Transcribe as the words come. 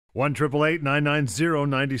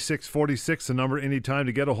1-888-990-9646, the number anytime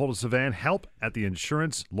to get a hold of Sivan. Help at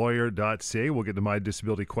theinsurancelawyer.ca. We'll get to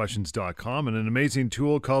mydisabilityquestions.com and an amazing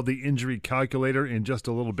tool called the Injury Calculator in just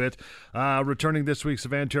a little bit. Returning this week,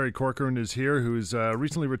 Sivan, Terry Corcoran is here, who's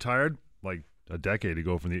recently retired, like a decade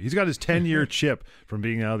ago from he's got his 10-year chip from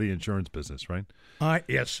being out of the insurance business, right?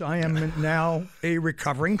 Yes, I am now a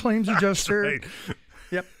recovering claims adjuster. Right.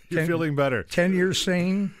 Yep. You're feeling better. 10 years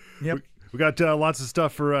sane. Yep. We got lots of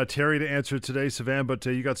stuff for Terry to answer today, Sivan, but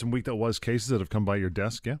you got some week that was cases that have come by your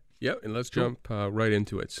desk, yeah? Yeah, and let's jump right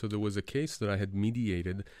into it. So there was a case that I had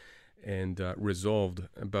mediated and resolved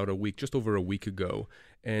about just over a week ago,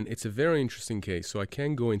 and it's a very interesting case. So I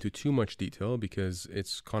can't go into too much detail because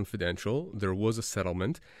it's confidential. There was a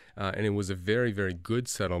settlement, and it was a very, very good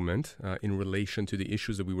settlement in relation to the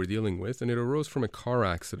issues that we were dealing with, and it arose from a car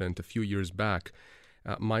accident a few years back.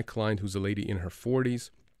 My client, who's a lady in her 40s,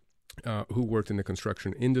 who worked in the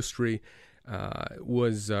construction industry,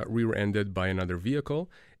 was rear-ended by another vehicle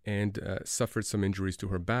and suffered some injuries to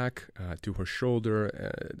her back, to her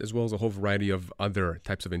shoulder, as well as a whole variety of other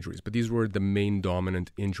types of injuries. But these were the main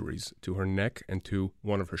dominant injuries to her neck and to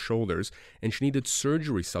one of her shoulders, and she needed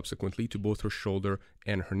surgery subsequently to both her shoulder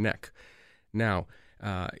and her neck. Now,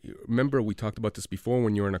 remember we talked about this before,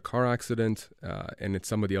 when you're in a car accident and it's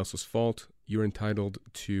somebody else's fault, you're entitled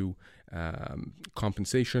to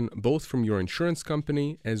compensation both from your insurance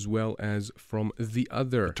company as well as from the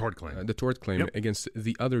tort claim Yep. against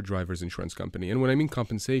the other driver's insurance company. And when I mean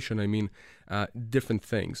compensation, I mean different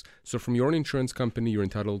things. So from your own insurance company, you're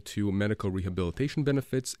entitled to medical rehabilitation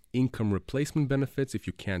benefits, income replacement benefits if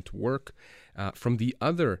you can't work. From the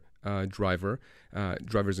other driver's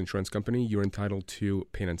insurance company, you're entitled to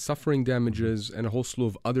pain and suffering damages and a whole slew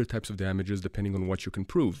of other types of damages depending on what you can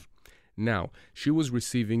prove. Now, she was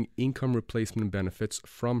receiving income replacement benefits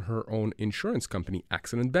from her own insurance company,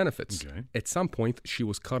 Accident Benefits. Okay. At some point, she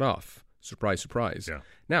was cut off. Surprise, surprise. Yeah.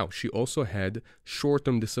 Now, she also had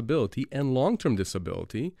short-term disability and long-term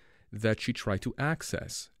disability that she tried to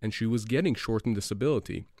access, and she was getting short-term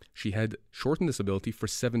disability. She had short-term disability for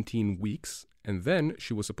 17 weeks, and then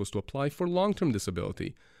she was supposed to apply for long-term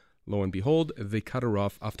disability. Lo and behold, they cut her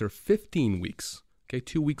off after 15 weeks,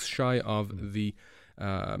 2 weeks shy of the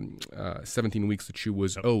 17 weeks that she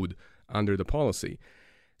was owed under the policy.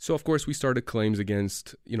 So, of course, we started claims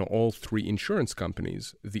against, all three insurance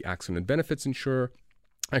companies. The Accident Benefits insurer,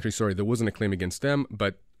 there wasn't a claim against them,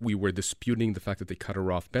 but we were disputing the fact that they cut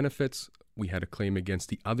her off benefits. We had a claim against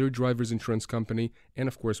the other driver's insurance company, and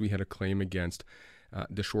of course, we had a claim against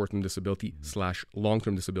the short-term disability /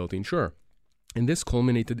 long-term disability insurer. And this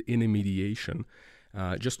culminated in a mediation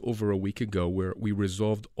just over a week ago where we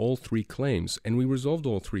resolved all three claims. And we resolved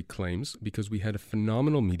all three claims because we had a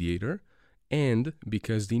phenomenal mediator and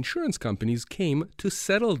because the insurance companies came to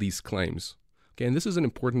settle these claims. Okay, and this is an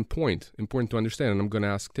important point, important to understand, and I'm going to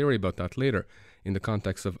ask Terry about that later in the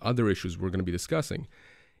context of other issues we're going to be discussing.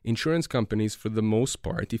 Insurance companies, for the most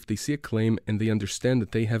part, if they see a claim and they understand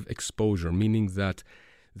that they have exposure, meaning that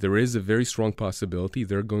there is a very strong possibility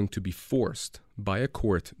they're going to be forced by a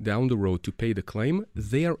court down the road to pay the claim,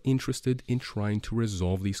 they are interested in trying to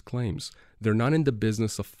resolve these claims. They're not in the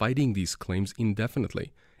business of fighting these claims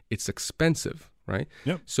indefinitely. It's expensive, right?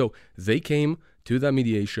 Yep. So they came to that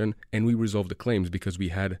mediation and we resolved the claims because we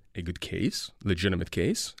had a good case, legitimate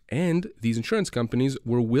case, and these insurance companies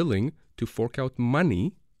were willing to fork out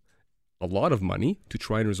money, a lot of money, to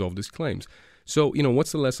try and resolve these claims. So,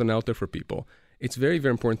 what's the lesson out there for people? It's very,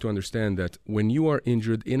 very important to understand that when you are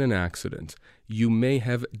injured in an accident, you may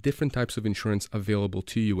have different types of insurance available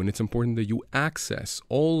to you, and it's important that you access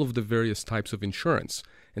all of the various types of insurance.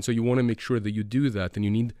 And so you want to make sure that you do that, and you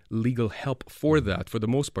need legal help for that for the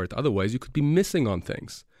most part. Otherwise, you could be missing on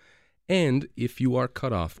things. And if you are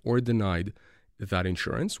cut off or denied that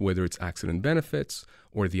insurance, whether it's Accident Benefits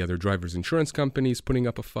or the other driver's insurance companies putting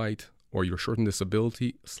up a fight, or your short-term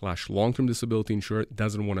disability / long-term disability insurer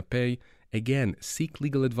doesn't want to pay, again, seek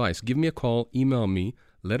legal advice. Give me a call, email me,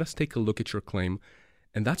 let us take a look at your claim.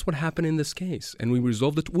 And that's what happened in this case. And we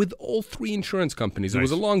resolved it with all three insurance companies. Nice. It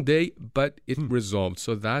was a long day, but it resolved.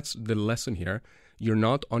 So that's the lesson here. You're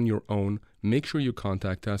not on your own. Make sure you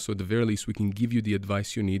contact us so at the very least we can give you the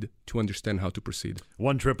advice you need to understand how to proceed.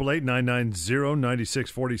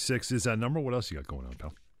 1-888-990-9646 is that number. What else you got going on,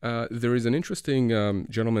 pal? There is an interesting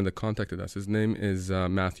gentleman that contacted us. His name is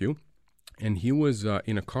Matthew. And he was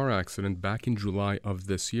in a car accident back in July of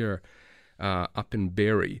this year up in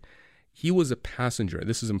Barrie. He was a passenger.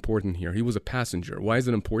 This is important here. He was a passenger. Why is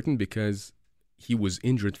it important? Because he was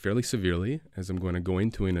injured fairly severely, as I'm going to go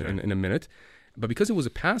into in a minute. But because he was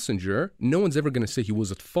a passenger, no one's ever going to say he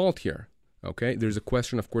was at fault here. Okay, there's a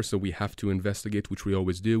question, of course, that we have to investigate, which we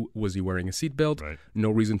always do. Was he wearing a seatbelt? Right. No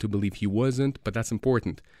reason to believe he wasn't, but that's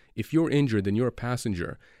important. If you're injured and you're a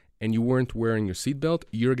passenger and you weren't wearing your seatbelt,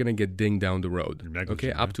 you're going to get dinged down the road.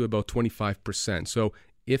 Okay, up to about 25%. So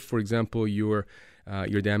if, for example, your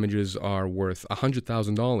damages are worth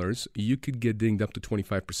 $100,000, you could get dinged up to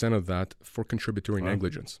 25% of that for contributory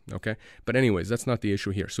negligence. Okay, but anyways, that's not the issue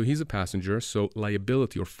here. So he's a passenger, so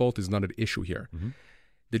liability or fault is not an issue here. Mm-hmm.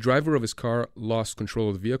 The driver of his car lost control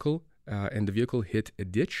of the vehicle, and the vehicle hit a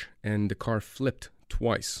ditch, and the car flipped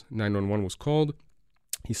twice. 911 was called.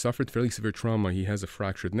 He suffered fairly severe trauma. He has a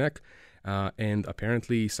fractured neck, and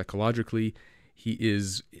apparently, psychologically, he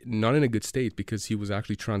is not in a good state because he was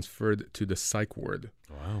actually transferred to the psych ward.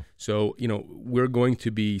 Wow. So, we're going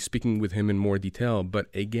to be speaking with him in more detail, but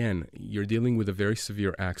again, you're dealing with a very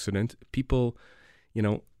severe accident. People,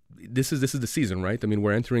 this is the season, right? I mean,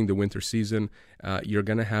 we're entering the winter season. You're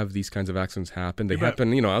going to have these kinds of accidents happen. They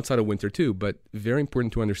happen, outside of winter too, but very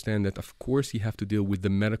important to understand that, of course, you have to deal with the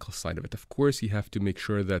medical side of it. Of course, you have to make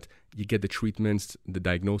sure that you get the treatments, the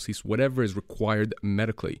diagnosis, whatever is required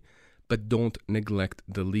medically, but don't neglect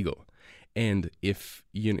the legal. And if,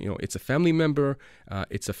 it's a family member,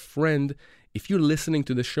 it's a friend, if you're listening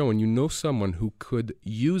to the show and you know someone who could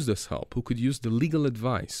use this help, who could use the legal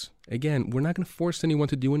advice, again, we're not going to force anyone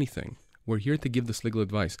to do anything. We're here to give this legal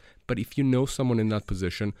advice. But if you know someone in that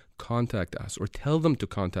position, contact us or tell them to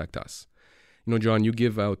contact us. John, you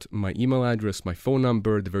give out my email address, my phone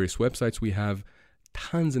number, the various websites we have.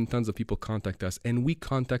 Tons and tons of people contact us, and we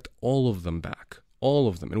contact all of them back, all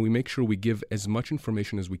of them. And we make sure we give as much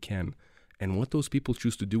information as we can. And what those people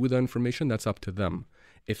choose to do with that information, that's up to them.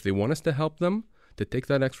 If they want us to help them to take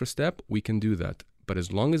that extra step, we can do that. But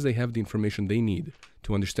as long as they have the information they need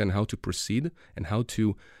to understand how to proceed and how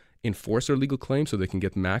to enforce their legal claim so they can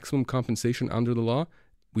get maximum compensation under the law,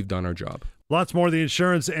 we've done our job. Lots more of the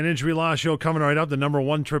Insurance and Injury Law Show coming right up. The number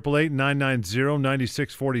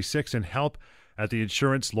 1-888-990-9646 and help at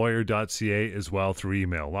theinsurancelawyer.ca as well through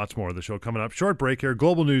email. Lots more of the show coming up. Short break here.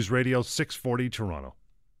 Global News Radio 640 Toronto.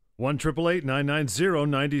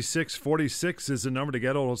 1-888-990-9646 is the number to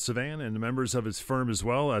get hold of Sivan and the members of his firm as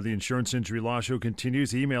well. The Insurance Injury Law Show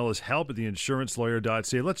continues. The email is help at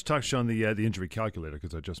theinsurancelawyer.ca. Let's touch on the injury calculator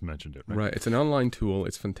because I just mentioned it. Right. It's an online tool.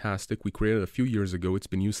 It's fantastic. We created it a few years ago. It's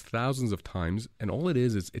been used thousands of times. And all it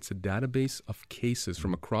is it's a database of cases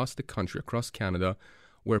from across the country, across Canada,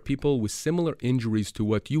 where people with similar injuries to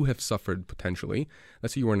what you have suffered potentially,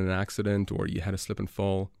 let's say you were in an accident or you had a slip and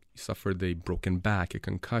fall, you suffered a broken back, a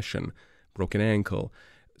concussion, broken ankle,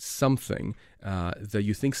 something that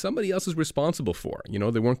you think somebody else is responsible for.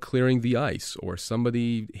 They weren't clearing the ice, or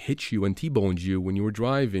somebody hit you and T-boned you when you were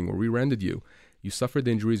driving or rear-ended you. You suffered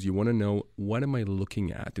injuries. You want to know, what am I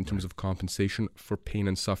looking at in terms of compensation for pain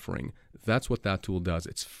and suffering? That's what that tool does.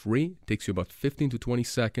 It's free. It takes you about 15 to 20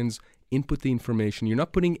 seconds. Input the information. You're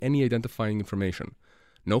not putting any identifying information.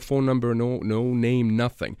 No phone number, no name,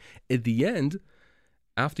 nothing. At the end,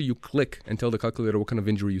 after you click and tell the calculator what kind of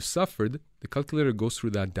injury you suffered, the calculator goes through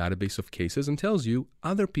that database of cases and tells you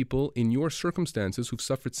other people in your circumstances who've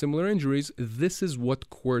suffered similar injuries, this is what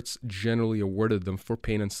courts generally awarded them for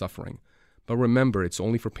pain and suffering. But remember, it's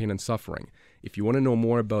only for pain and suffering. If you want to know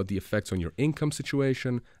more about the effects on your income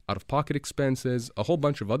situation, out-of-pocket expenses, a whole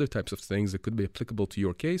bunch of other types of things that could be applicable to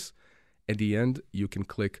your case, at the end, you can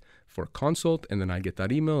click for a consult, and then I get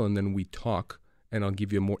that email, and then we talk, and I'll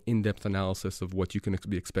give you a more in-depth analysis of what you can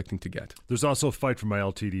be expecting to get. There's also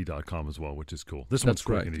fightformyltd.com as well, which is cool. This one's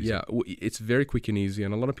quick and easy. Yeah, it's very quick and easy,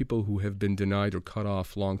 and a lot of people who have been denied or cut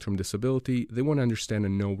off long-term disability, they want to understand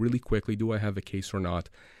and know really quickly, do I have a case or not?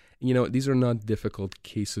 These are not difficult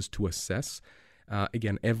cases to assess.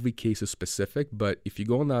 Again, every case is specific, but if you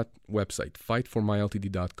go on that website,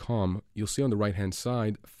 fightformyltd.com, you'll see on the right-hand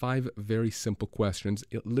side 5 very simple questions.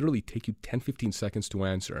 It'll literally take you 10-15 seconds to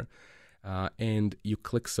answer. And you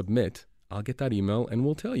click submit. I'll get that email and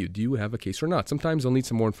we'll tell you, do you have a case or not? Sometimes I'll need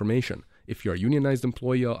some more information. If you're a unionized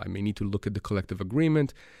employee, I may need to look at the collective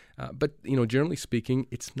agreement. But generally speaking,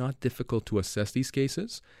 it's not difficult to assess these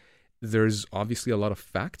cases. There's obviously a lot of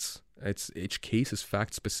facts. Each case is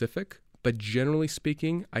fact-specific. But generally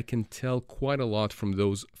speaking, I can tell quite a lot from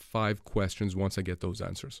those 5 questions once I get those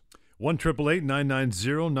answers.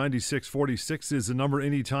 1-888-990-9646 is the number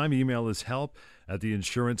anytime. Email is help at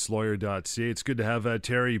theinsurancelawyer.ca. It's good to have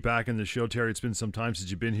Terry back in the show. Terry, it's been some time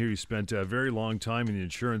since you've been here. You spent a very long time in the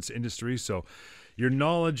insurance industry, so your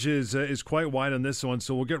knowledge is quite wide on this one.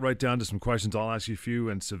 So we'll get right down to some questions. I'll ask you a few,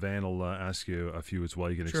 and Sivan will ask you a few as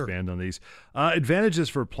well. You can expand on these. Advantages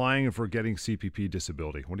for applying and for getting CPP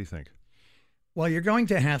disability. What do you think? Well, you're going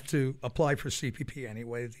to have to apply for CPP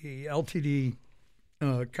anyway. The LTD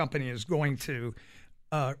company is going to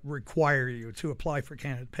require you to apply for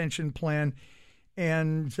Canada Pension Plan,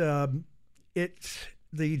 and the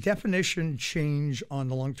definition change on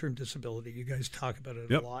the long-term disability. You guys talk about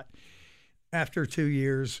it Yep. a lot. After 2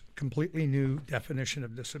 years, completely new definition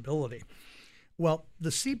of disability. Well, the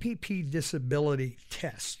CPP disability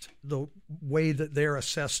test, the way that they're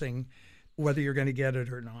assessing whether you're going to get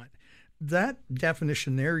it or not, that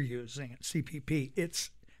definition they're using at CPP, it's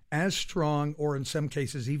as strong or in some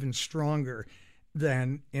cases even stronger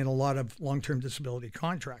than in a lot of long-term disability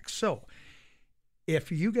contracts. So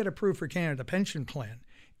if you get approved for Canada Pension Plan,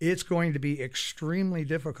 it's going to be extremely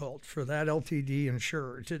difficult for that LTD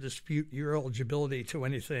insurer to dispute your eligibility to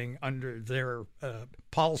anything under their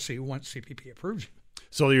policy once CPP approves you.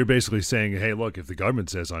 So you're basically saying, hey, look, if the government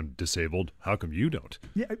says I'm disabled, how come you don't?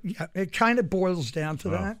 Yeah, it kind of boils down to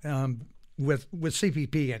Wow. that with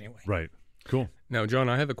CPP anyway. Right. Cool. Now, John,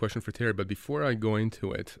 I have a question for Terry, but before I go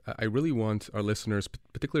into it, I really want our listeners,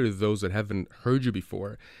 particularly those that haven't heard you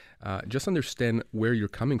before, just understand where you're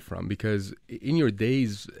coming from, because in your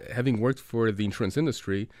days, having worked for the insurance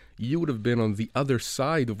industry, you would have been on the other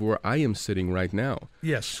side of where I am sitting right now.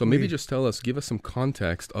 Yes. So maybe just give us some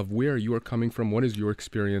context of where you are coming from, what is your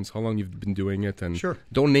experience, how long you've been doing it, and Sure.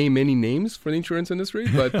 don't name any names for the insurance industry,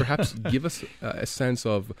 but perhaps give us a sense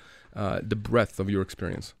of the breadth of your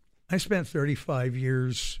experience. I spent 35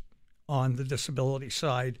 years on the disability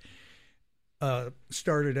side.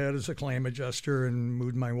 Started out as a claim adjuster and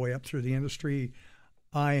moved my way up through the industry.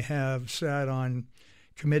 I have sat on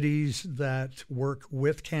committees that work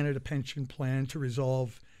with Canada Pension Plan to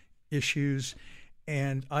resolve issues,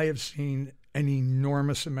 and I have seen an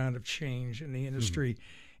enormous amount of change in the industry,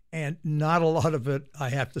 and not a lot of it, I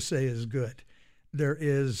have to say, is good. There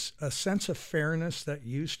is a sense of fairness that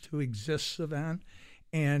used to exist, Savan,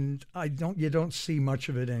 and you don't see much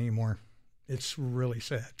of it anymore. It's really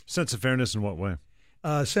sad. Sense of fairness in what way?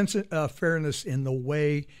 Sense of fairness in the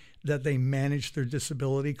way that they manage their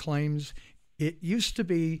disability claims. It used to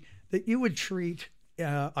be that you would treat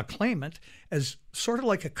a claimant as sort of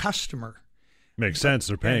like a customer. Makes sense.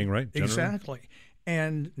 They're paying, right? Generally? Exactly.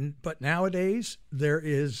 But nowadays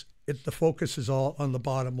the focus is all on the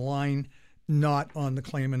bottom line, not on the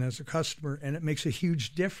claimant as a customer, and it makes a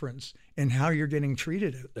huge difference in how you're getting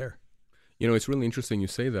treated out there. You know, it's really interesting you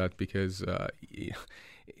say that, because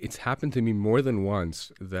it's happened to me more than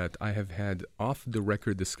once that I have had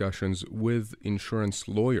off-the-record discussions with insurance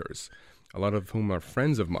lawyers, a lot of whom are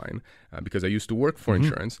friends of mine, because I used to work for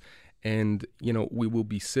insurance. And, you know, we will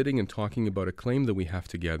be sitting and talking about a claim that we have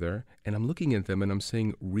together, and I'm looking at them and I'm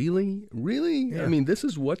saying, really? Really? Yeah. I mean, this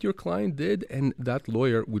is what your client did? And that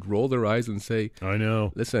lawyer would roll their eyes and say, I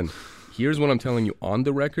know. listen, here's what I'm telling you on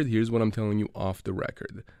the record. Here's what I'm telling you off the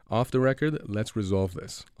record. Off the record, let's resolve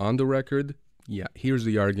this. On the record, yeah, here's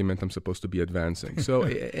the argument I'm supposed to be advancing. So,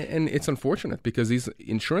 and it's unfortunate because these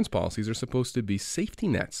insurance policies are supposed to be safety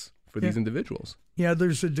nets for these individuals. Yeah,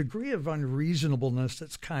 there's a degree of unreasonableness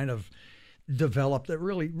that's kind of developed that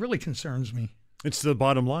really, really concerns me. It's the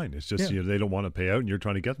bottom line. It's just they don't want to pay out, and you're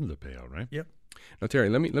trying to get them to pay out, right? Yep. Now, Terry,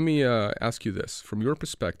 let me ask you this. From your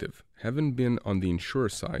perspective, having been on the insurer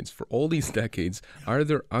sides for all these decades, are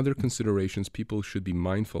there other considerations people should be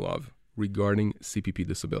mindful of regarding CPP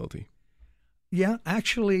disability? Yeah,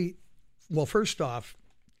 actually, well, first off,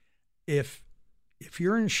 if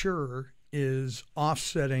your insurer is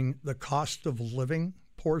offsetting the cost of living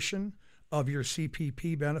portion of your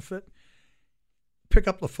CPP benefit, pick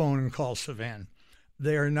up the phone and call Savan.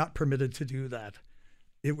 They are not permitted to do that.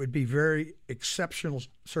 It would be very exceptional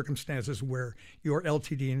circumstances where your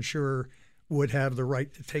LTD insurer would have the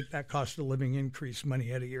right to take that cost of living increase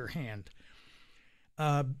money out of your hand.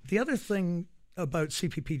 The other thing about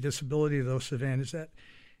CPP disability, though, Savan, is that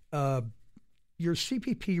your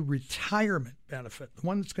CPP retirement benefit, the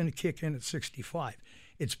one that's going to kick in at 65,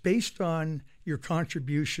 it's based on your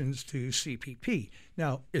contributions to CPP.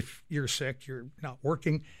 Now, if you're sick, you're not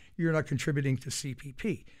working, you're not contributing to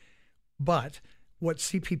CPP. But what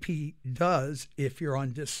CPP does, if you're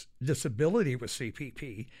on disability with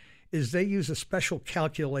CPP, is they use a special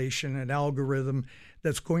calculation, an algorithm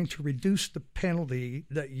that's going to reduce the penalty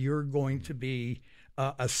that you're going to be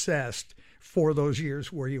assessed for those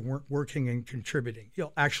years where you weren't working and contributing.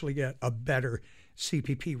 You'll actually get a better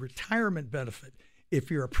CPP retirement benefit if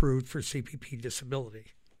you're approved for CPP disability.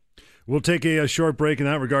 We'll take a short break in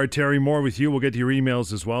that regard. Terry, more with you. We'll get to your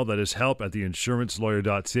emails as well. That is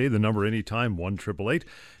help@theinsurancelawyer.ca. The number anytime,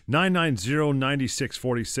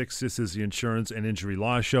 1-888-990-9646. This is the Insurance and Injury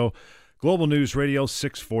Law Show. Global News Radio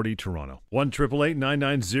 640 Toronto.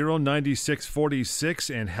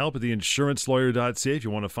 1-888-990-9646 and help at theinsurancelawyer.ca if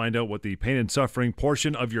you want to find out what the pain and suffering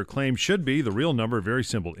portion of your claim should be. The real number, very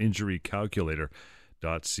simple,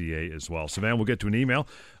 injurycalculator.ca as well. Savannah, we'll get to an email.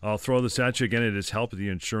 I'll throw this at you again. It is help at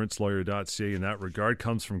theinsurancelawyer.ca in that regard.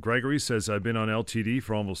 Comes from Gregory. Says, I've been on LTD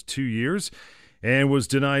for almost 2 years and was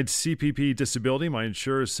denied CPP disability. My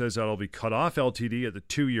insurer says that I'll be cut off LTD at the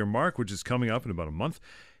 2-year mark, which is coming up in about a month,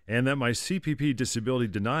 and that my CPP disability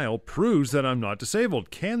denial proves that I'm not disabled.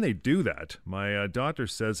 Can they do that? My doctor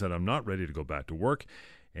says that I'm not ready to go back to work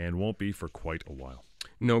and won't be for quite a while.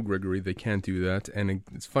 No, Gregory, they can't do that. And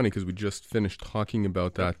it's funny because we just finished talking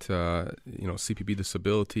about that, CPP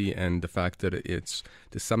disability and the fact that it's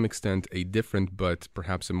to some extent a different but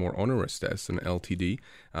perhaps a more onerous test, an LTD,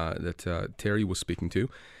 that Terry was speaking to.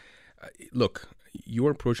 Look,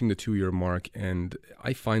 you're approaching the 2-year mark, and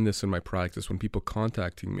I find this in my practice when people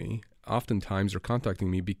contacting me, oftentimes are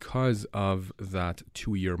contacting me because of that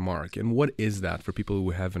 2-year mark. And what is that for people who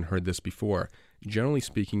haven't heard this before? Generally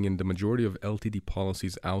speaking, in the majority of LTD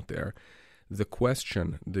policies out there, the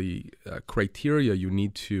question, the criteria you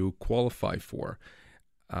need to qualify for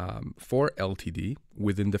LTD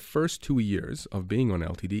within the first 2 years of being on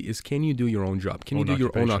LTD is, can you do your own job? Can you do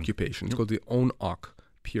your own occupation? It's called the own OC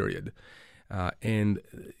period. And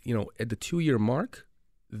at the 2-year mark,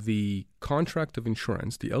 the contract of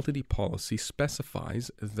insurance, the LTD policy,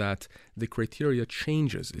 specifies that the criteria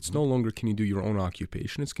changes. It's no longer can you do your own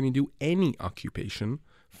occupation. It's can you do any occupation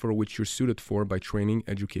for which you're suited for by training,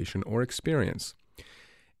 education, or experience.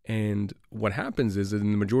 And what happens is that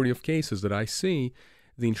in the majority of cases that I see,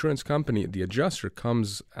 the insurance company, the adjuster,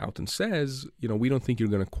 comes out and says, we don't think you're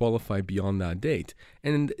going to qualify beyond that date.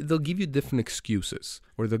 And they'll give you different excuses,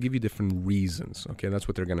 or they'll give you different reasons. Okay, that's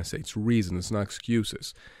what they're going to say. It's reasons, not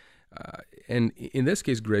excuses. And in this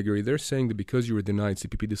case, Gregory, they're saying that because you were denied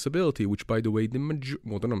CPP disability, which, by the way,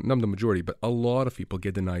 not the majority, but a lot of people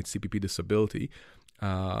get denied CPP disability,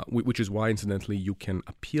 which is why, incidentally, you can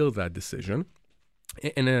appeal that decision.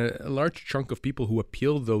 And a large chunk of people who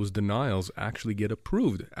appeal those denials actually get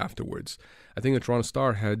approved afterwards. I think the Toronto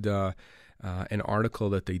Star had an article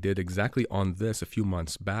that they did exactly on this a few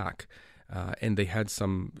months back. And they had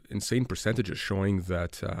some insane percentages showing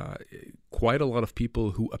that quite a lot of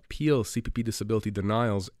people who appeal CPP disability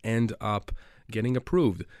denials end up getting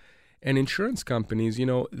approved. And insurance companies,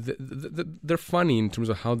 they're funny in terms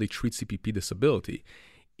of how they treat CPP disability.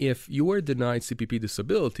 If you were denied CPP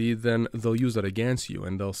disability, then they'll use that against you.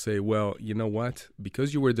 And they'll say, well, you know what?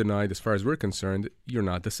 Because you were denied, as far as we're concerned, you're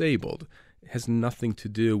not disabled. It has nothing to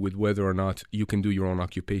do with whether or not you can do your own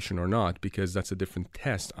occupation or not, because that's a different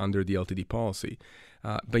test under the LTD policy.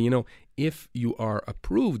 But if you are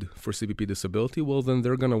approved for CPP disability, well, then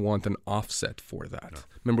they're going to want an offset for that. No.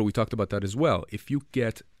 Remember, we talked about that as well. If you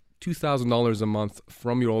get $2,000 a month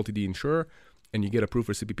from your LTD insurer, and you get approved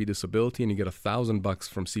for CPP disability, and you get $1,000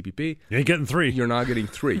 from CPP, you ain't getting 3. You're not getting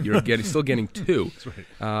 3. You're still getting 2. That's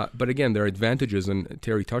right. But again, there are advantages, and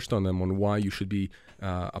Terry touched on them, on why you should be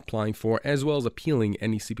applying for, as well as appealing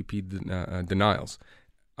any CPP denials.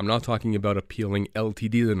 I'm not talking about appealing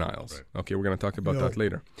LTD denials. Right. Okay, we're going to talk about that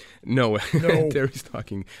later. No. Terry's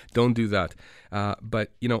talking. Don't do that.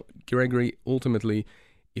 But Gregory, ultimately,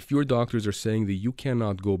 if your doctors are saying that you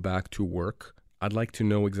cannot go back to work, I'd like to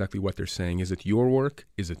know exactly what they're saying. Is it your work?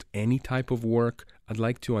 Is it any type of work? I'd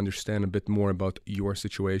like to understand a bit more about your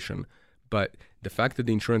situation. But the fact that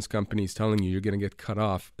the insurance company is telling you you're going to get cut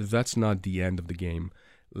off, that's not the end of the game.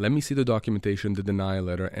 Let me see the documentation, the denial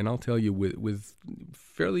letter, and I'll tell you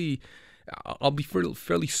I'll be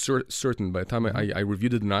fairly certain by the time I review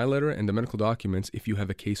the denial letter and the medical documents if you have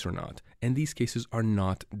a case or not. And these cases are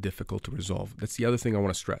not difficult to resolve. That's the other thing I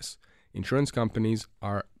want to stress. Insurance companies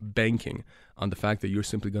are banking on the fact that you're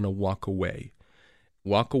simply going to walk away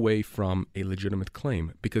from a legitimate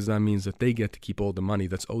claim, because that means that they get to keep all the money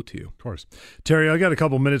that's owed to you. Of course. Terry, I got a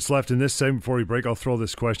couple minutes left in this segment before we break. I'll throw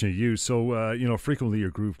this question at you. So, frequently your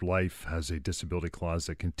group life has a disability clause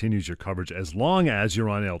that continues your coverage as long as you're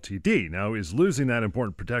on LTD. Now, is losing that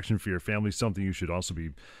important protection for your family something you should also be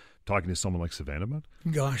talking to someone like Savannah about?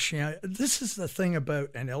 Gosh, yeah. This is the thing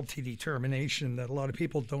about an LTD termination that a lot of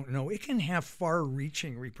people don't know. It can have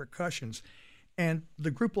far-reaching repercussions. And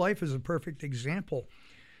the group life is a perfect example.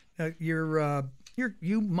 You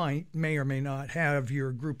may or may not have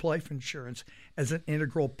your group life insurance as an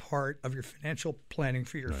integral part of your financial planning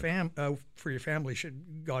for your family.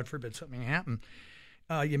 Should, God forbid, something happen.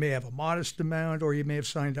 You may have a modest amount, or you may have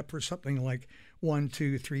signed up for something like 1,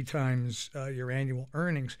 2, 3 times your annual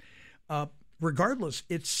earnings. Regardless,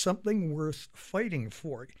 it's something worth fighting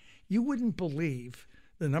for. You wouldn't believe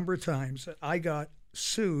the number of times that I got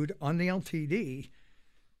sued on the LTD.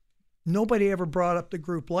 Nobody ever brought up the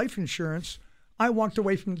group life insurance. I walked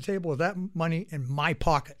away from the table with that money in my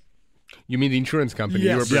pocket. You mean the insurance company?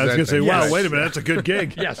 Yes. You Yeah, I was going to say, represent? wow, Yes. wait a minute, that's a good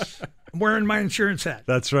gig. Yes. I'm wearing my insurance hat.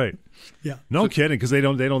 That's right. Yeah. No kidding, because they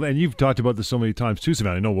don't, and you've talked about this so many times too,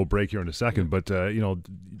 Savannah. I know we'll break here in a second, but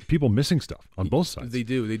people missing stuff on both sides. They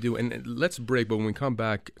do. And let's break, but when we come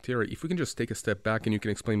back, Terry, if we can just take a step back and you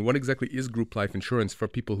can explain what exactly is group life insurance for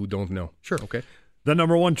people who don't know. Sure. Okay. The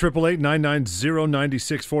number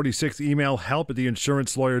 1-888-990-9646. Email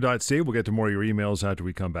help@theinsurancelawyer.ca. We'll get to more of your emails after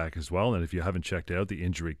we come back as well. And if you haven't checked out the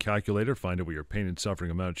Injury Calculator, find out what your pain and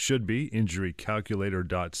suffering amount should be.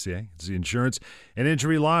 Injurycalculator.ca. It's the Insurance and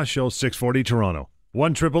Injury Law Show, 640 Toronto.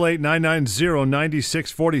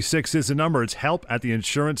 1-888-990-9646 is the number. It's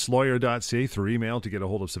help@theinsurancelawyer.ca through email to get a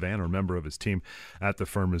hold of Savannah or a member of his team at the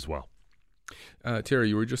firm as well. Terry,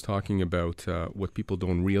 you were just talking about what people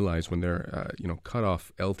don't realize when they're, cut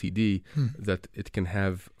off LTD, that it can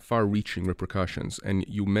have far-reaching repercussions. And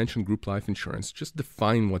you mentioned group life insurance. Just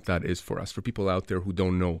define what that is for us, for people out there who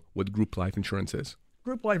don't know what group life insurance is.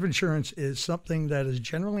 Group life insurance is something that is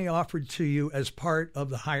generally offered to you as part of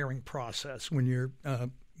the hiring process when you're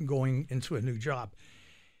going into a new job.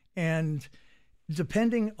 And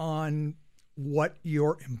depending on what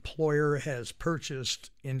your employer has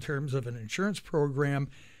purchased in terms of an insurance program,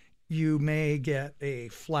 you may get a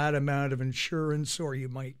flat amount of insurance, or you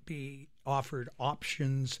might be offered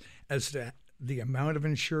options as to the amount of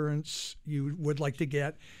insurance you would like to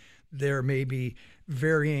get. There may be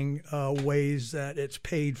varying ways that it's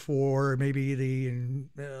paid for. Maybe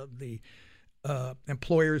the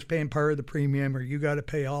employer is paying part of the premium, or you got to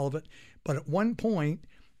pay all of it. But at one point,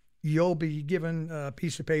 you'll be given a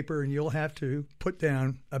piece of paper and you'll have to put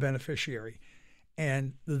down a beneficiary.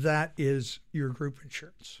 And that is your group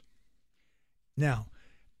insurance. Now,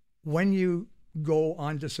 when you go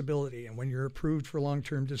on disability and when you're approved for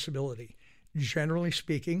long-term disability, generally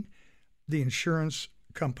speaking, the insurance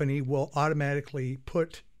company will automatically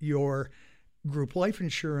put your group life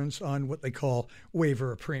insurance on what they call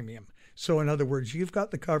waiver of premium. So in other words, you've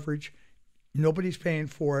got the coverage. Nobody's paying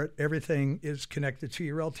for it. Everything is connected to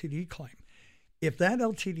your LTD claim. If that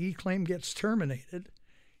LTD claim gets terminated,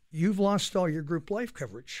 you've lost all your group life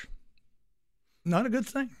coverage. Not a good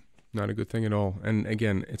thing. Not a good thing at all. And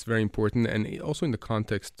again, it's very important. And also in the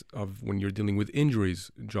context of when you're dealing with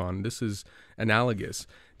injuries, John, this is analogous.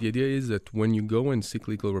 The idea is that when you go and seek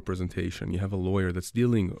legal representation, you have a lawyer that's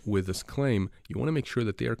dealing with this claim, you want to make sure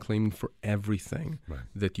that they are claiming for everything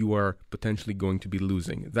that you are potentially going to be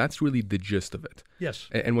losing. That's really the gist of it. Yes.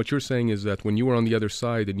 And what you're saying is that when you were on the other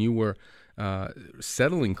side and you were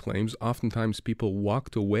settling claims, oftentimes people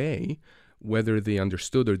walked away, whether they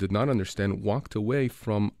understood or did not understand, walked away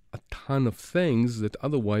from a ton of things that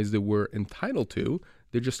otherwise they were entitled to.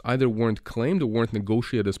 They just either weren't claimed or weren't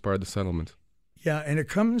negotiated as part of the settlement. Yeah, and it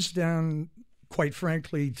comes down, quite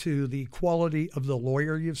frankly, to the quality of the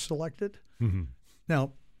lawyer you've selected. Mm-hmm.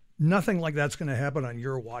 Now, nothing like that's going to happen on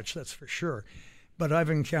your watch, that's for sure. But I've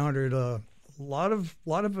encountered a lot of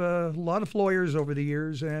lawyers over the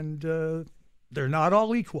years, and they're not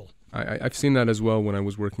all equal. I've seen that as well when I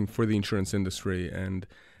was working for the insurance industry, and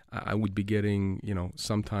I would be getting,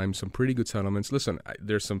 sometimes some pretty good settlements. Listen,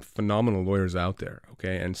 there's some phenomenal lawyers out there,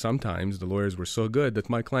 okay? And sometimes the lawyers were so good that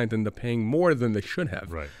my client ended up paying more than they should have.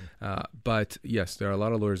 Right. But yes, there are a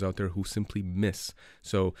lot of lawyers out there who simply miss.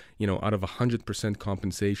 So, out of 100%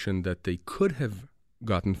 compensation that they could have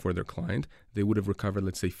gotten for their client, they would have recovered,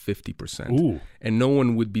 let's say, 50%. Ooh. And no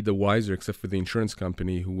one would be the wiser except for the insurance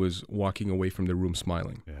company who was walking away from the room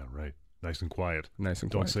smiling. Yeah, right. Nice and quiet. Nice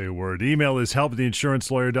and Don't quiet. say a word. Email is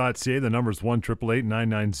help@theinsurancelawyer.ca. The number is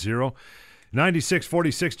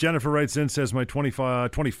 1-888-990-9646. Jennifer writes in, says, my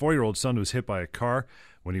 24-year-old son was hit by a car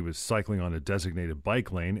when he was cycling on a designated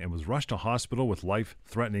bike lane and was rushed to hospital with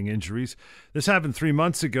life-threatening injuries. This happened 3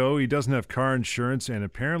 months ago. He doesn't have car insurance, and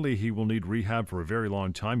apparently he will need rehab for a very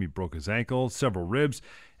long time. He broke his ankle, several ribs,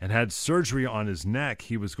 and had surgery on his neck.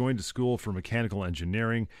 He was going to school for mechanical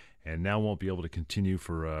engineering and now won't be able to continue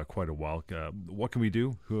for quite a while. What can we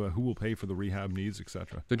do? Who will pay for the rehab needs,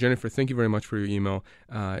 etc.? So Jennifer, thank you very much for your email.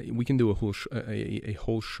 We can do a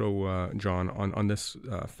whole show, John, on this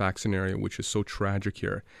fact scenario, which is so tragic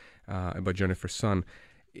here about Jennifer's son.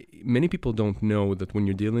 Many people don't know that when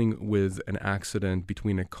you're dealing with an accident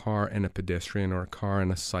between a car and a pedestrian or a car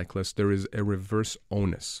and a cyclist, there is a reverse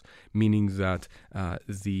onus, meaning that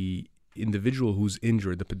the individual who's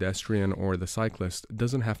injured, the pedestrian or the cyclist,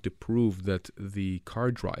 doesn't have to prove that the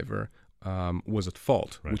car driver was at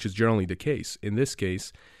fault, right, which is generally the case. In this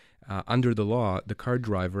case, under the law, the car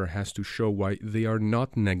driver has to show why they are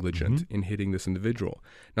not negligent in hitting this individual.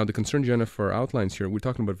 Now, the concern Jennifer outlines here, we're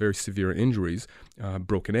talking about very severe injuries,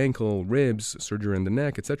 broken ankle, ribs, surgery in the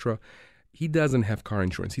neck, etc. He doesn't have car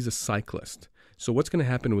insurance. He's a cyclist. So what's going to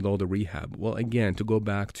happen with all the rehab? Well, again, to go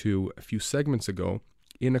back to a few segments ago,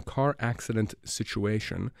 in a car accident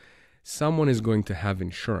situation, someone is going to have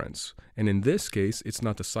insurance. And in this case, it's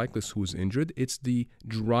not the cyclist who's injured, it's the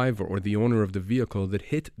driver or the owner of the vehicle that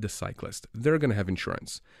hit the cyclist. They're going to have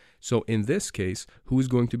insurance. So in this case, who's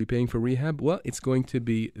going to be paying for rehab? Well, it's going to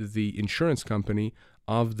be the insurance company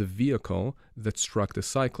of the vehicle that struck the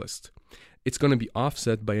cyclist. It's going to be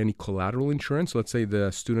offset by any collateral insurance. Let's say the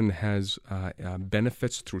student has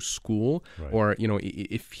benefits through school, Right. or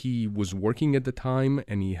if he was working at the time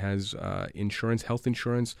and he has insurance, health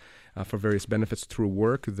insurance for various benefits through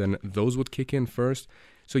work, then those would kick in first.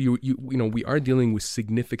 So we are dealing with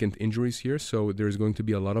significant injuries here. So there's going to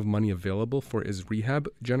be a lot of money available for his rehab,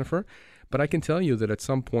 Jennifer. But I can tell you that at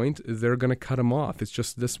some point they're going to cut him off. It's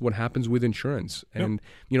just this what happens with insurance. And,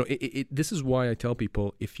 this is why I tell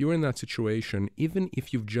people, if you're in that situation, even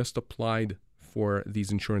if you've just applied for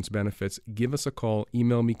these insurance benefits, give us a call,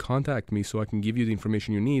 email me, contact me so I can give you the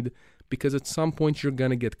information you need, because at some point you're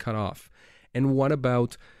going to get cut off. And what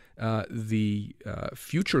about the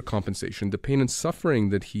future compensation, the pain and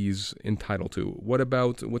suffering that he's entitled to? What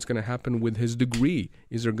about what's going to happen with his degree?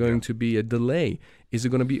 Is there going to be a delay? Is it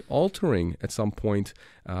going to be altering at some point,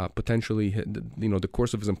 potentially, the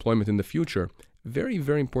course of his employment in the future? Very,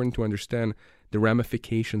 very important to understand the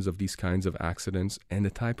ramifications of these kinds of accidents and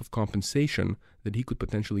the type of compensation that he could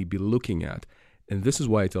potentially be looking at. And this is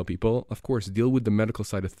why I tell people, of course, deal with the medical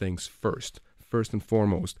side of things first and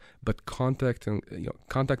foremost, but contact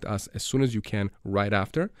us as soon as you can right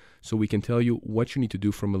after, so we can tell you what you need to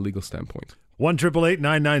do from a legal standpoint.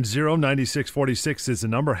 1-888-990-9646 is the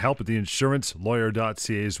number. Help at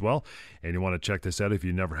theinsurancelawyer.ca as well. And you want to check this out if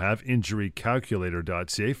you never have,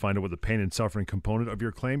 injurycalculator.ca. Find out what the pain and suffering component of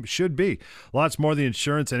your claim should be. Lots more of the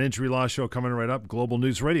Insurance and Injury Law Show coming right up. Global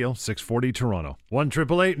News Radio, 640 Toronto.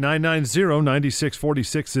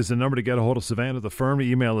 1-888-990-9646 is the number to get a hold of Savannah, the firm.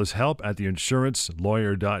 The email is help at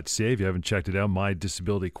theinsurancelawyer.ca. If you haven't checked it out,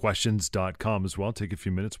 mydisabilityquestions.com as well. Take a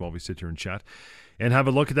few minutes while we sit here and chat and have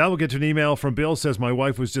a look at that. We'll get to an email from Bill. Says, my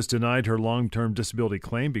wife was just denied her long-term disability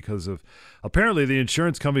claim because of, apparently, the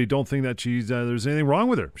insurance company don't think that there's anything wrong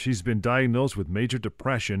with her. She's been diagnosed with major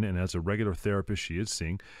depression and has a regular therapist she is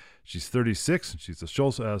seeing. She's 36. She's a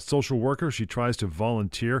social worker. She tries to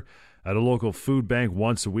volunteer at a local food bank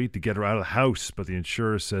once a week to get her out of the house, but the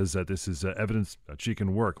insurer says that this is evidence that she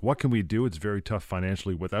can work. What can we do? It's very tough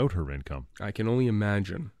financially without her income. I can only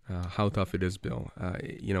imagine how tough it is, Bill.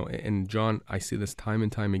 And John, I see this time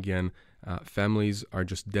and time again. Families are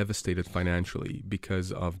just devastated financially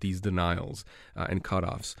because of these denials and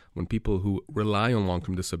cutoffs. When people who rely on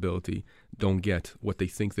long-term disability don't get what they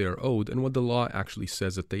think they are owed and what the law actually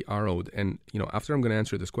says that they are owed. And, after I'm going to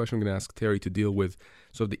answer this question, I'm going to ask Terry to deal with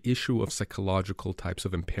sort of the issue of psychological types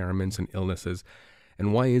of impairments and illnesses.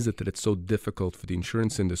 And why is it that it's so difficult for the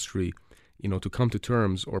insurance industry, to come to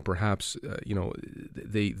terms, or perhaps,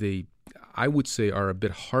 they I would say are a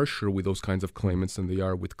bit harsher with those kinds of claimants than they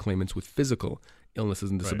are with claimants with physical illnesses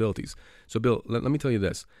and disabilities. Right. So, Bill, let me tell you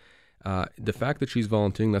this. The fact that she's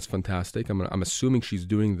volunteering, that's fantastic. I'm assuming she's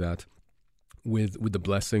doing that with the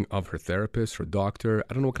blessing of her therapist, her doctor.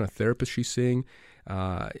 I don't know what kind of therapist she's seeing,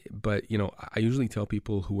 but I usually tell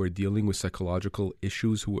people who are dealing with psychological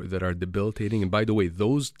issues that are debilitating. And by the way,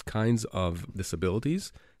 those kinds of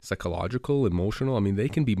disabilities, psychological, emotional, they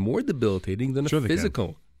can be more debilitating than a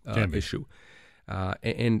physical issue.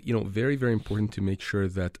 And very, very important to make sure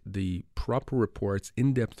that the proper reports,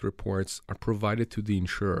 in-depth reports, are provided to the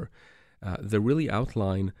insurer. They really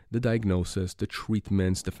outline the diagnosis, the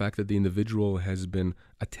treatments, the fact that the individual has been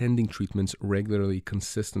attending treatments regularly,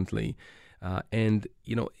 consistently. And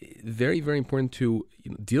very, very important to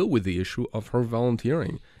deal with the issue of her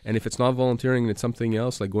volunteering. And if it's not volunteering and it's something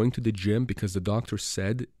else, like going to the gym because the doctor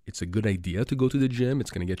said it's a good idea to go to the gym, it's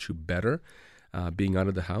going to get you better. Being out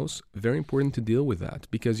of the house, very important to deal with that,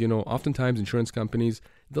 because oftentimes insurance companies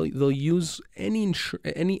they'll use any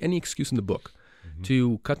excuse in the book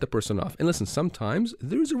to cut the person off. And listen, sometimes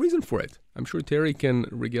there's a reason for it. I'm sure Terry can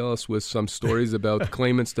regale us with some stories about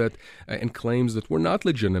claimants and claims that were not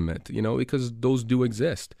legitimate, because those do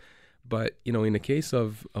exist. But in the case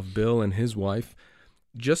of Bill and his wife,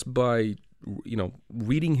 just by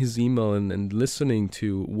reading his email and listening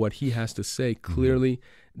to what he has to say, clearly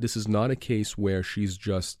this is not a case where she's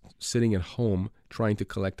just sitting at home trying to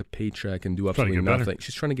collect a paycheck and do absolutely nothing.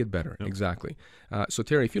 She's trying to get better. Yep. Exactly. So,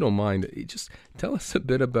 Terry, if you don't mind, just tell us a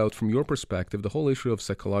bit about, from your perspective, the whole issue of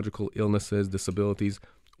psychological illnesses, disabilities.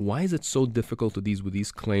 Why is it so difficult to deal with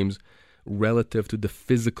these claims relative to the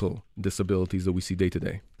physical disabilities that we see day to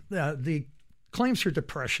day? The claims for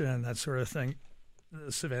depression and that sort of thing,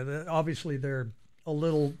 Savannah, obviously they're a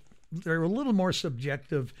little more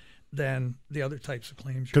subjective than the other types of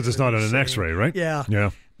claims. Because it's not on an X-ray, right? Yeah.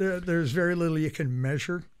 Yeah. There's very little you can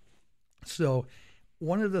measure. So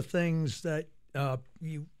one of the things that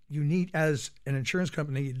you need as an insurance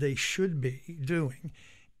company, they should be doing,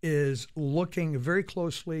 is looking very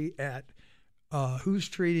closely at who's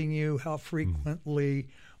treating you, how frequently,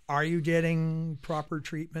 are you getting proper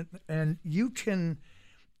treatment? And you can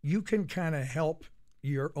kind of help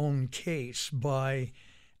your own case by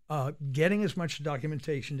getting as much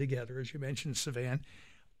documentation together, as you mentioned, Savan,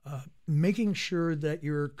 making sure that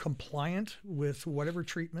you're compliant with whatever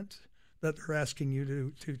treatment that they're asking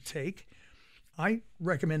you to take. I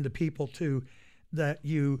recommend to people, too, that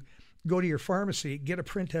you go to your pharmacy, get a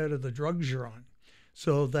printout of the drugs you're on,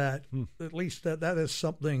 so that at least that is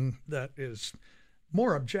something that is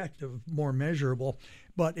more objective, more measurable,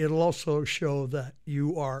 but it'll also show that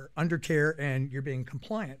you are under care and you're being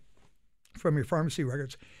compliant from your pharmacy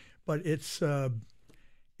records. But it's tough.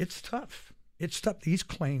 It's tough. These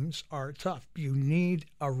claims are tough. You need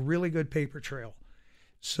a really good paper trail.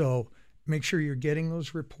 So make sure you're getting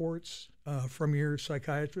those reports from your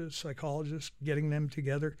psychiatrist, psychologist, getting them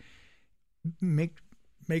together. Make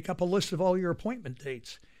up a list of all your appointment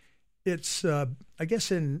dates. It's, I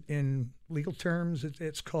guess in legal terms,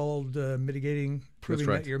 it's called proving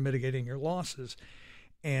that you're mitigating your losses.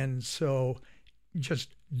 And so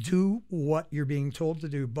just do what you're being told to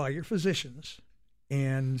do by your physicians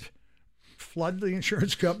and flood the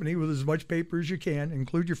insurance company with as much paper as you can,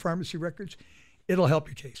 include your pharmacy records. It'll help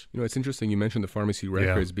your case. You know, it's interesting you mentioned the pharmacy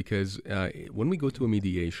records because when we go to a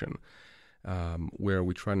mediation where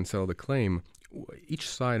we try and settle the claim, each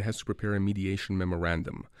side has to prepare a mediation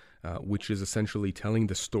memorandum, which is essentially telling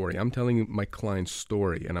the story. I'm telling my client's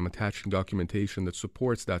story, and I'm attaching documentation that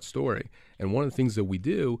supports that story. And one of the things that we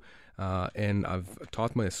do, and I've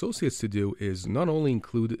taught my associates to do, is not only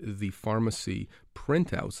include the pharmacy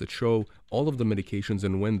printouts that show all of the medications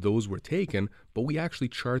and when those were taken, but we actually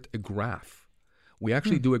chart a graph. We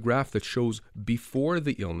actually do a graph that shows before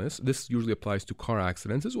the illness. This usually applies to car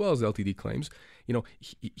accidents as well as LTD claims. You know,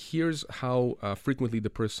 here's how frequently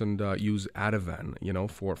the person used Ativan, you know,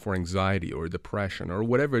 for anxiety or depression or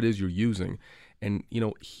whatever it is you're using. And, you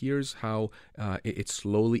know, here's how it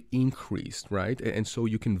slowly increased, right? And so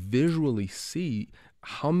you can visually see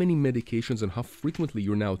how many medications and how frequently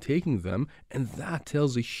you're now taking them. And that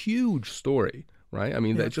tells a huge story, right? I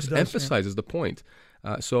mean, that just emphasizes the point.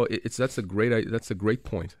 So that's a great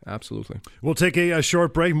point. Absolutely. We'll take a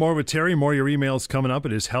short break. More with Terry. More of your emails coming up.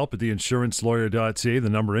 It is help@theinsurancelawyer.ca. The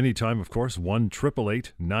number anytime, of course,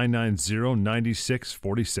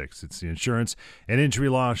 1-888-990-9646. It's the Insurance and Injury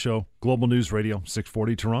Law Show. Global News Radio,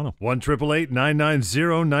 640 Toronto.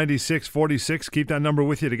 1-888-990-9646. Keep that number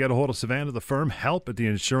with you to get a hold of Savannah, the firm.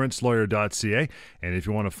 Help@theinsurancelawyer.ca. And if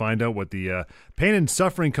you want to find out what the pain and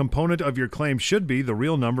suffering component of your claim should be, the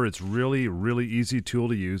real number, it's really, really easy tool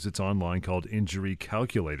to use. It's online, called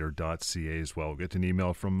injurycalculator.ca as well. We'll get an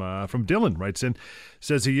email from Dylan. Writes in,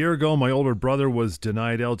 says, a year ago, my older brother was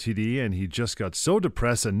denied LTD, and he just got so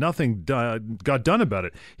depressed and nothing got done about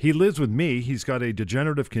it. He lives with me. He's got a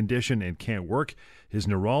degenerative condition and can't work. His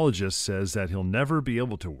neurologist says that he'll never be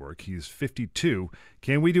able to work. He's 52.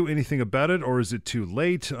 Can we do anything about it, or is it too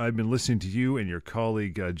late? I've been listening to you and your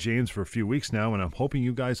colleague James for a few weeks now, and I'm hoping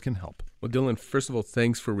you guys can help. Well, Dylan, first of all,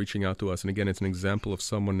 thanks for reaching out to us. And again, it's an example of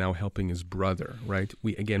someone now helping his brother, right?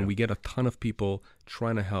 We get a ton of people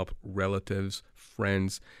trying to help relatives,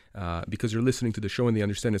 friends, because you're listening to the show and they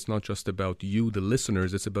understand it's not just about you, the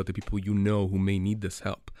listeners, it's about the people you know who may need this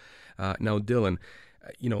help. Now, Dylan,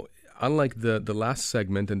 you know, unlike the last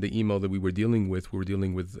segment and the email that we were dealing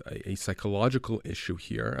with a psychological issue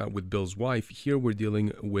here with Bill's wife. Here we're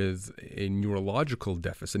dealing with a neurological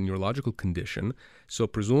deficit, neurological condition. So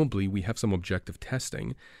presumably we have some objective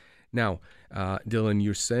testing. Now, Dylan,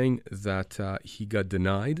 you're saying that he got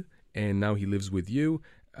denied and now he lives with you.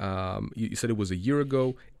 You said it was a year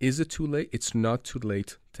ago. Is it too late? It's not too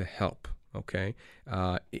late to help. Okay,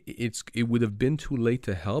 it would have been too late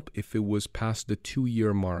to help if it was past the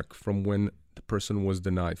 2-year mark from when the person was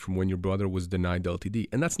denied, from when your brother was denied LTD.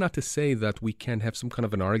 And that's not to say that we can't have some kind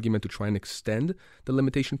of an argument to try and extend the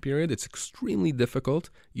limitation period. It's extremely difficult.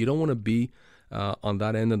 You don't want to be on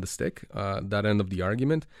that end of the stick, that end of the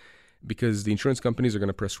argument, because the insurance companies are going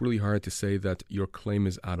to press really hard to say that your claim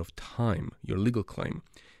is out of time, your legal claim.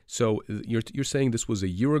 So you're saying this was a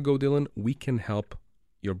year ago, Dylan. We can help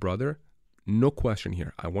your brother. No question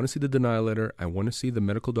here. I want to see the denial letter. I want to see the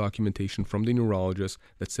medical documentation from the neurologist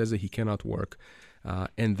that says that he cannot work.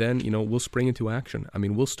 And then, we'll spring into action. I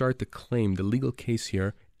mean, we'll start the claim, the legal case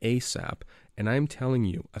here ASAP. And I'm telling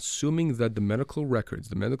you, assuming that the medical records,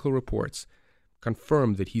 the medical reports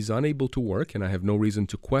confirm that he's unable to work, and I have no reason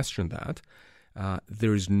to question that,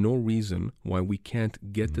 there is no reason why we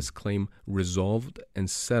can't get this claim resolved and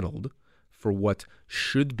settled for what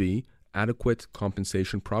should be adequate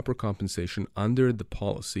compensation, proper compensation under the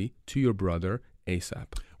policy to your brother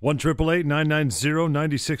ASAP.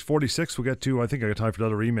 1-888-990-9646. We'll get to, I think I got time for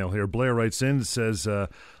another email here. Blair writes in, says,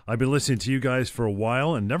 I've been listening to you guys for a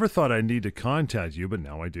while and never thought I'd need to contact you, but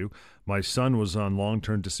now I do. My son was on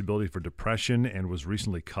long-term disability for depression and was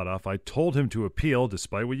recently cut off. I told him to appeal,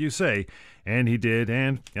 despite what you say, and he did,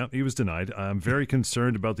 and he was denied. I'm very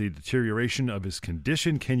concerned about the deterioration of his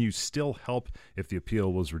condition. Can you still help if the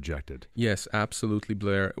appeal was rejected? Yes, absolutely,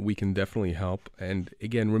 Blair. We can definitely help. And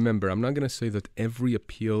again, remember, I'm not going to say that every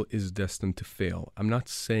appeal is destined to fail. I'm not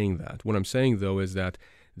saying that. What I'm saying, though, is that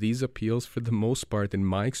these appeals, for the most part, in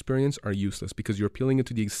my experience, are useless because you're appealing it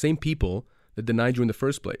to the same people that denied you in the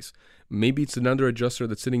first place. Maybe it's another adjuster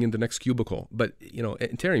that's sitting in the next cubicle. But,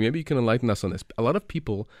 and Terry, maybe you can enlighten us on this. A lot of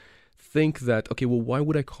people think that, okay, well, why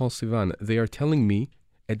would I call Sivan? They are telling me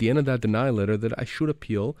at the end of that denial letter that I should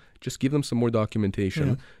appeal, just give them some more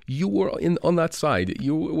documentation. Yeah. You were on that side.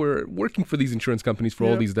 You were working for these insurance companies for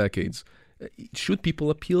all these decades. Should people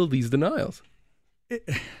appeal these denials?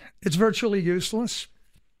 It's virtually useless.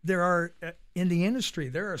 There are, in the industry,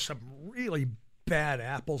 there are some really bad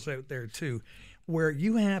apples out there too, where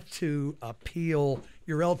you have to appeal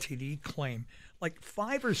your LTD claim like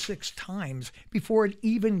 5 or 6 times before it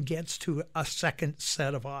even gets to a second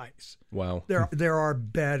set of eyes. Wow. There are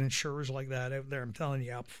bad insurers like that out there, I'm telling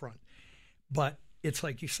you up front. But it's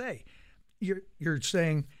like you say, you're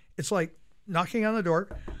saying, it's like knocking on the door.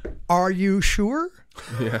 Are you sure?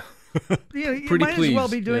 Yeah. You might as well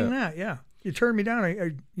be doing that. Yeah. You turned me down.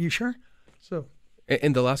 Are you sure? So.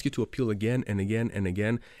 And they'll ask you to appeal again and again and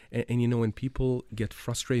again. And when people get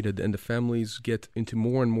frustrated and the families get into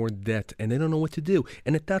more and more debt and they don't know what to do.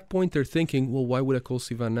 And at that point, they're thinking, well, why would I call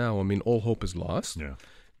Sivan now? I mean, all hope is lost. Yeah.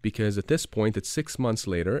 Because at this point, it's 6 months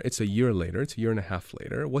later, it's a year later, it's a year and a half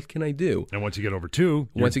later. What can I do? And once you get over 2,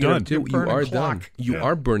 you get over 2, you are done. You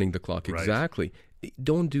are burning the clock. Right. Exactly.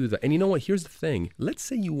 Don't do that. And you know what? Here's the thing. Let's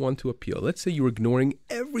say you want to appeal. Let's say you're ignoring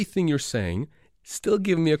everything you're saying. Still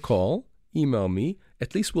give me a call. Email me.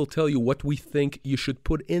 At least we'll tell you what we think you should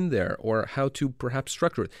put in there or how to perhaps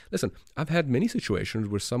structure it. Listen, I've had many situations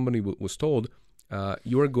where somebody was told,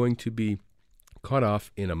 you are going to be cut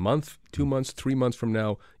off in a month, 2 months, 3 months from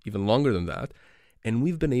now, even longer than that. And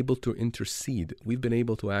we've been able to intercede. We've been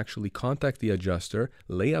able to actually contact the adjuster,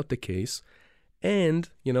 lay out the case, and,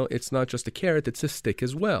 it's not just a carrot, it's a stick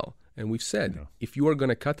as well. And we've said, if you are going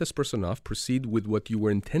to cut this person off, proceed with what you were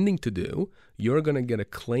intending to do, you're going to get a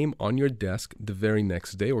claim on your desk the very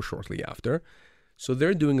next day or shortly after. So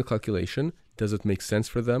they're doing a calculation. Does it make sense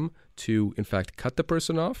for them to, in fact, cut the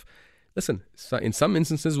person off? Listen, in some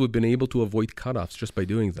instances, we've been able to avoid cutoffs just by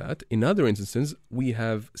doing that. In other instances, we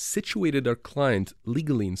have situated our client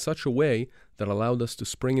legally in such a way that allowed us to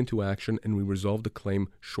spring into action and we resolved the claim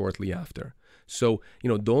shortly after. So,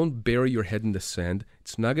 don't bury your head in the sand.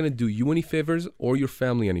 It's not going to do you any favors or your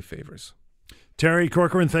family any favors. Terry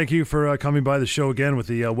Corcoran, thank you for coming by the show again with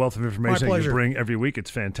the wealth of information that you bring every week. It's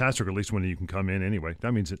fantastic, or at least when you can come in anyway.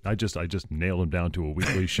 That means I just nailed him down to a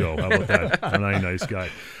weekly show. How about that? A nice guy.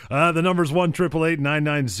 The number's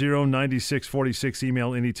 1-888-990-9646.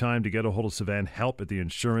 Email anytime to get a hold of Sivan,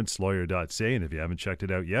 help@theinsurancelawyer.ca. And if you haven't checked it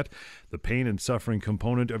out yet, the pain and suffering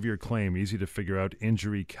component of your claim, easy to figure out,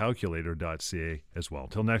 injurycalculator.ca as well.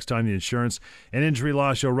 Till next time, the Insurance and Injury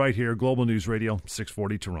Law Show right here, Global News Radio,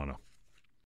 640 Toronto.